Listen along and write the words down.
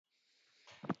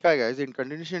Hi guys, in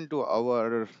continuation to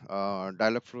our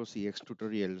DialogFlow CX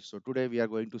tutorial, so today we are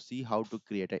going to see how to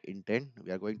create an intent.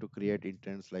 We are going to create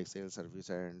intents like sales, service,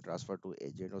 and transfer to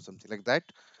agent or something like that.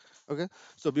 Okay,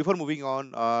 so before moving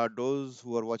on, those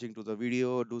who are watching to the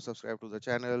video, do subscribe to the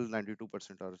channel.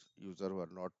 92% are user who are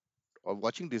not or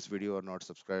watching this video are not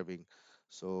subscribing,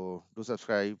 so do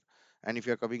subscribe. And if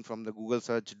you are coming from the Google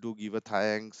search, do give a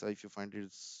thanks. If you find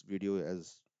this video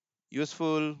as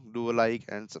useful, do a like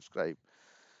and subscribe.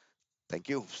 Thank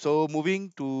you. So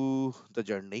moving to the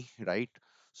journey, right?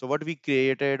 So what we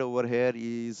created over here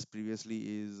is previously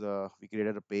is we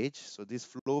created a page. So this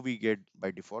flow we get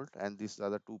by default, and these are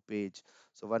the two page.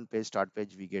 So one page start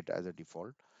page we get as a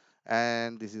default,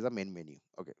 and this is a main menu.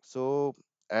 Okay. So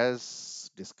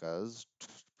as discussed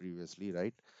previously,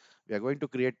 right? We are going to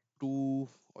create two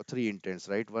or three intents,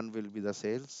 right? One will be the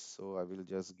sales. So I will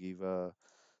just give a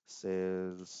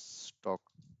sales stock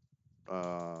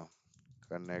uh,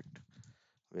 connect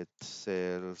with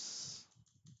sales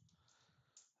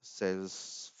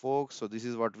folks. So this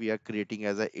is what we are creating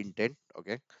as an intent.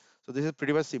 Okay, so this is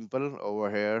pretty much simple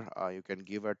over here. You can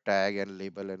give a tag and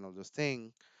label and all those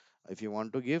thing if you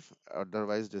want to give.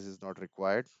 Otherwise this is not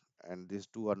required, and these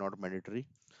two are not mandatory.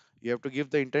 You have to give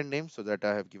the intent name, so that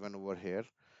I have given over here,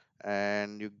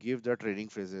 and you give the training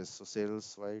phrases. So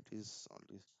sales, why it is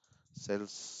only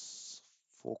sales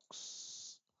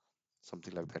folks,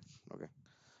 something like that. Okay,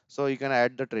 so you can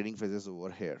add the training phases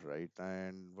over here, right?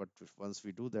 And once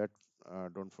we do that,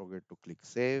 don't forget to click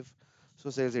save. So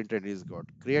sales intent is got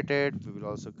created. We will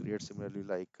also create similarly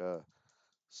like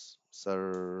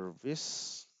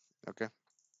service. Okay.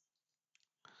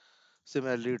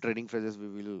 Similarly, training phases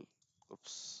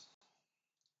oops,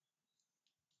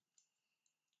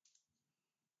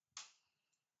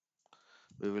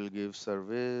 we will give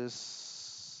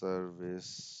service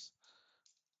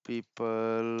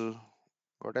people.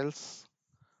 What else?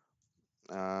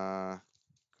 Uh,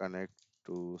 Connect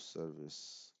to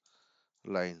service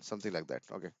line, something like that.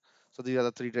 Okay. So these are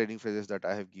the three training phases that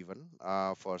I have given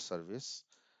for service.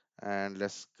 And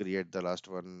let's create the last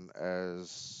one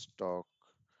as talk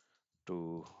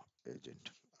to agent.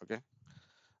 Okay.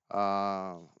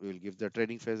 We will give the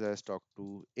training phase as talk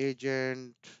to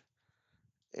agent,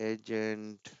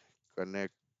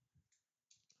 connect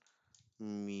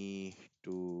me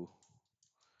to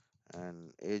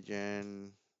an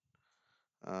agent,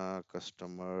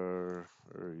 customer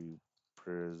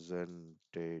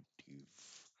representative.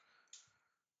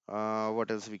 What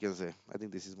else we can say? I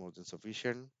think this is more than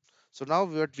sufficient. So now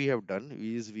what we have done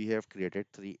is we have created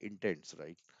three intents,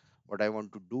 right? What I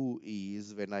want to do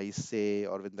is when I say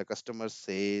or when the customer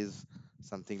says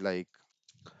something like,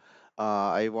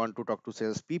 I want to talk to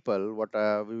salespeople, what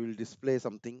we will display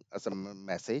something as a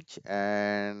message,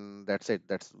 and that's it.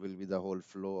 That will be the whole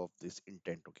flow of this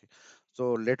intent. Okay.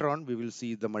 So later on, we will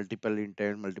see the multiple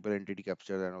intent, multiple entity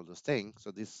capture, and all those things. So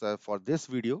this for this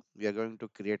video, we are going to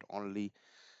create only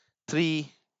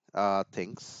three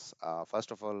things. First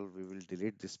of all, we will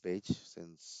delete this page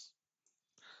since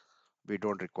we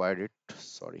don't require it.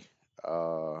 Sorry.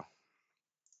 Uh,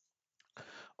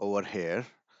 Over here.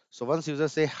 So once user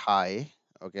say hi,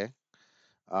 okay.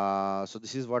 So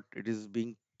this is what it is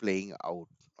being playing out.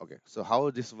 Okay. So how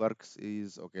this works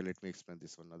is okay. Let me explain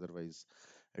this one. Otherwise,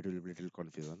 it will be a little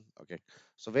confusion. Okay.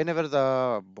 So whenever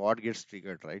the bot gets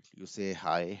triggered, right, you say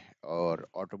hi or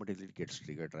automatically it gets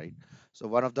triggered, right? So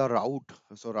one of the route,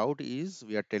 so route is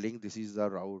we are telling this is the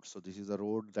route. So this is the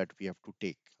road that we have to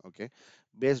take. Okay.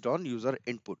 Based on user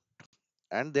input.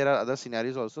 And there are other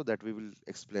scenarios also that we will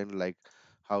explain, like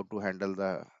how to handle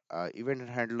the event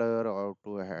handler or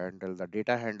to handle the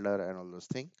data handler and all those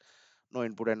things. No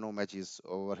input and no matches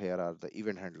over here are the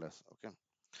event handlers. Okay,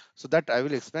 so that I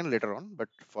will explain later on, but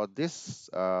for this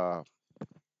what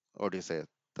do you say,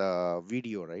 the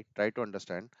video, right, try to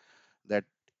understand that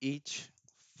each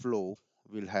flow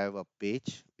will have a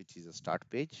page which is a start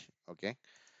page. Okay,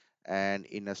 and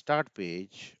in a start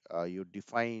page you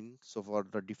define, so for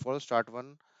the default start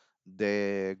one,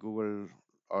 the Google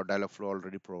or Dialogflow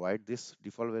already provide this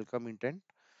default welcome intent.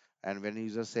 And when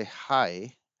users say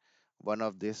hi, one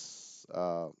of this,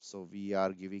 so we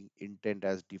are giving intent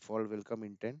as default welcome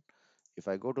intent. If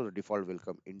I go to the default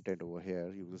welcome intent over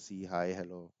here, you will see hi,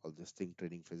 hello, all these thing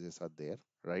training phases are there,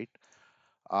 right?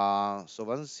 So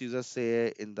once users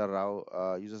say in the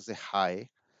route, users say hi,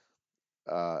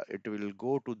 it will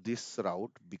go to this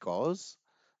route because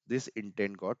this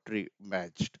intent got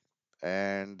matched.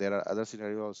 And there are other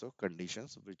scenario also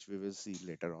conditions which we will see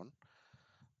later on.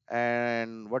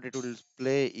 And what it will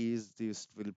play is this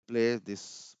will play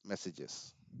this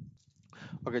messages.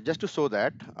 Okay, just to show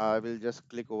that, I will just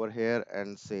click over here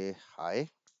and say hi,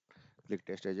 click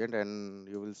test agent, and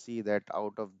you will see that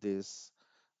out of this,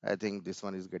 I think this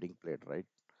one is getting played, right?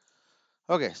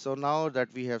 Okay, so now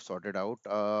that we have sorted out,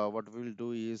 what we will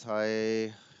do is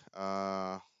I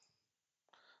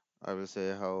will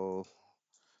say how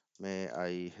may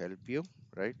I help you,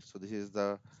 right? So this is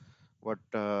the what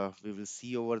we will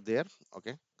see over there,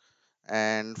 okay?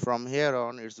 And from here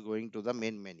on, it's going to the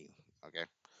main menu, okay?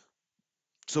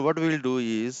 So what we will do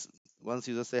is once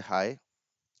you just say hi,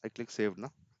 I click save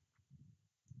now.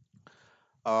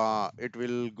 It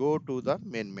will go to the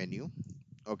main menu.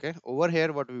 Okay, over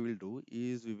here what we will do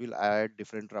is we will add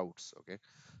different routes. Okay,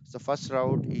 so first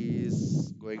route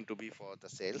is going to be for the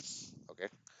sales. Okay,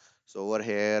 so over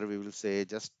here we will say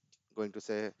just going to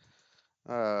say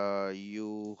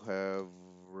you have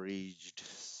reached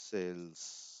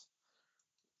sales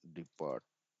department,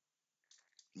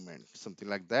 something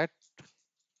like that,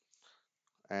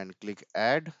 and click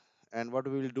add. And what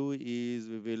we will do is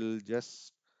we will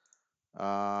just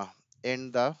uh,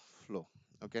 end the flow.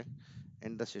 Okay,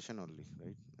 end the session only,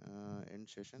 right? End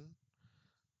session,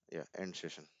 yeah, end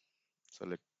session. So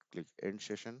let's click end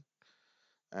session,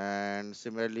 and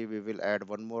similarly we will add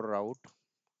one more route.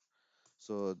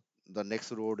 So the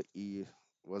next road is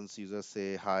once user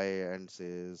say hi and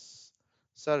says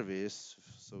service,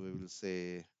 so we will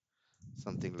say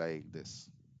something like this: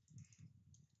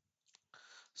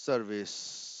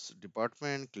 service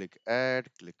department, click add,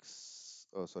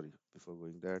 oh sorry, before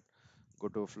going that, go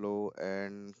to flow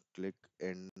and click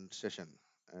end session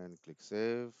and click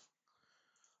save.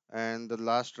 And the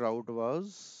last route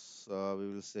was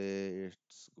we will say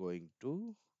it's going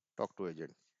to talk to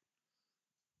agent,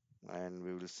 and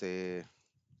we will say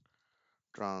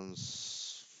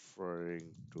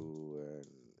transferring to an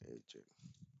agent,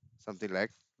 something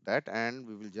like that, and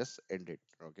we will just end it.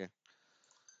 Okay,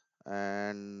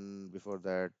 and before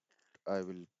that I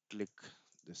will click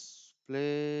this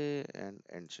play and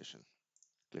end session,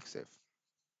 click save.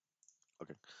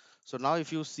 Okay, so now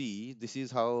if you see, this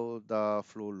is how the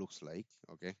flow looks like.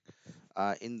 Okay,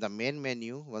 in the main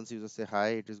menu, once you just say hi,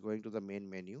 it is going to the main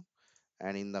menu.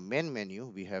 And in the main menu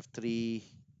we have three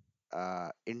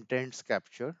intents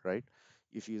capture, right?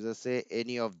 If you just say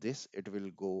any of this, it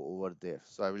will go over there.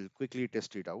 So I will quickly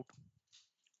test it out.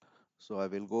 So I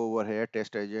will go over here,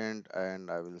 test agent,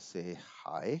 and I will say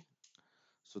hi.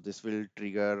 So this will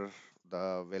trigger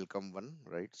the welcome one,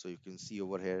 right? So you can see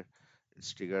over here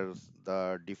it's triggers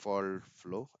the default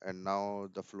flow, and now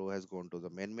the flow has gone to the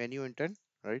main menu intent,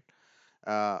 right?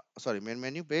 Sorry, main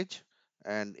menu page,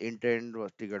 and intent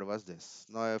was triggered was this.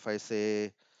 Now if I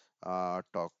say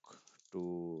talk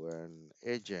to an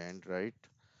agent, right?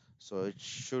 So it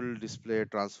should display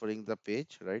transferring the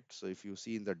page, right? So if you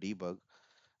see in the debug,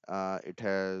 it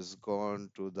has gone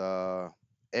to the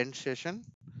end session,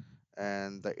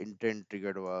 and the intent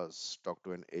triggered was talk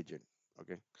to an agent.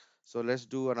 Okay, so let's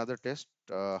do another test.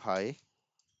 Hi,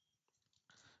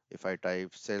 if I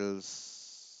type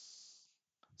sales,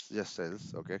 just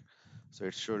sales, okay, so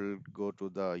it should go to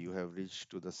the you have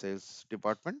reached to the sales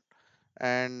department,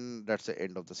 and that's the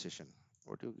end of the session.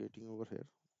 What you getting over here?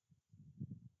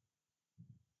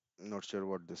 Not sure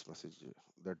what this message,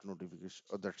 that notification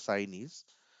or that sign is,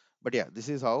 but yeah, this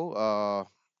is how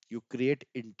you create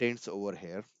intents over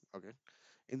here. Okay,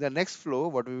 in the next flow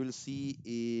what we will see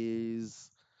is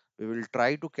we will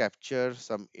try to capture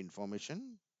some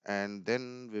information, and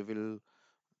then we will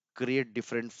create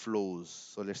different flows.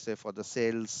 So let's say for the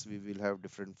sales, we will have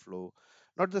different flow.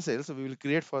 Not the sales, so we will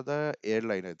create for the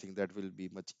airline. I think that will be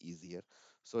much easier.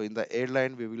 So in the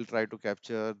airline, we will try to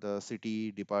capture the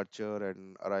city, departure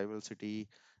and arrival city.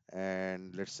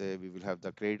 And let's say we will have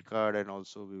the credit card, and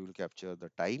also we will capture the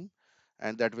time.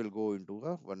 And that will go into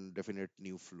a one definite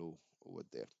new flow over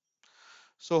there.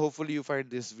 So hopefully you find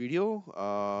this video.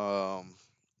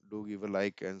 Do give a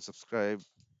like and subscribe.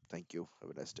 Thank you.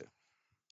 Have a nice day.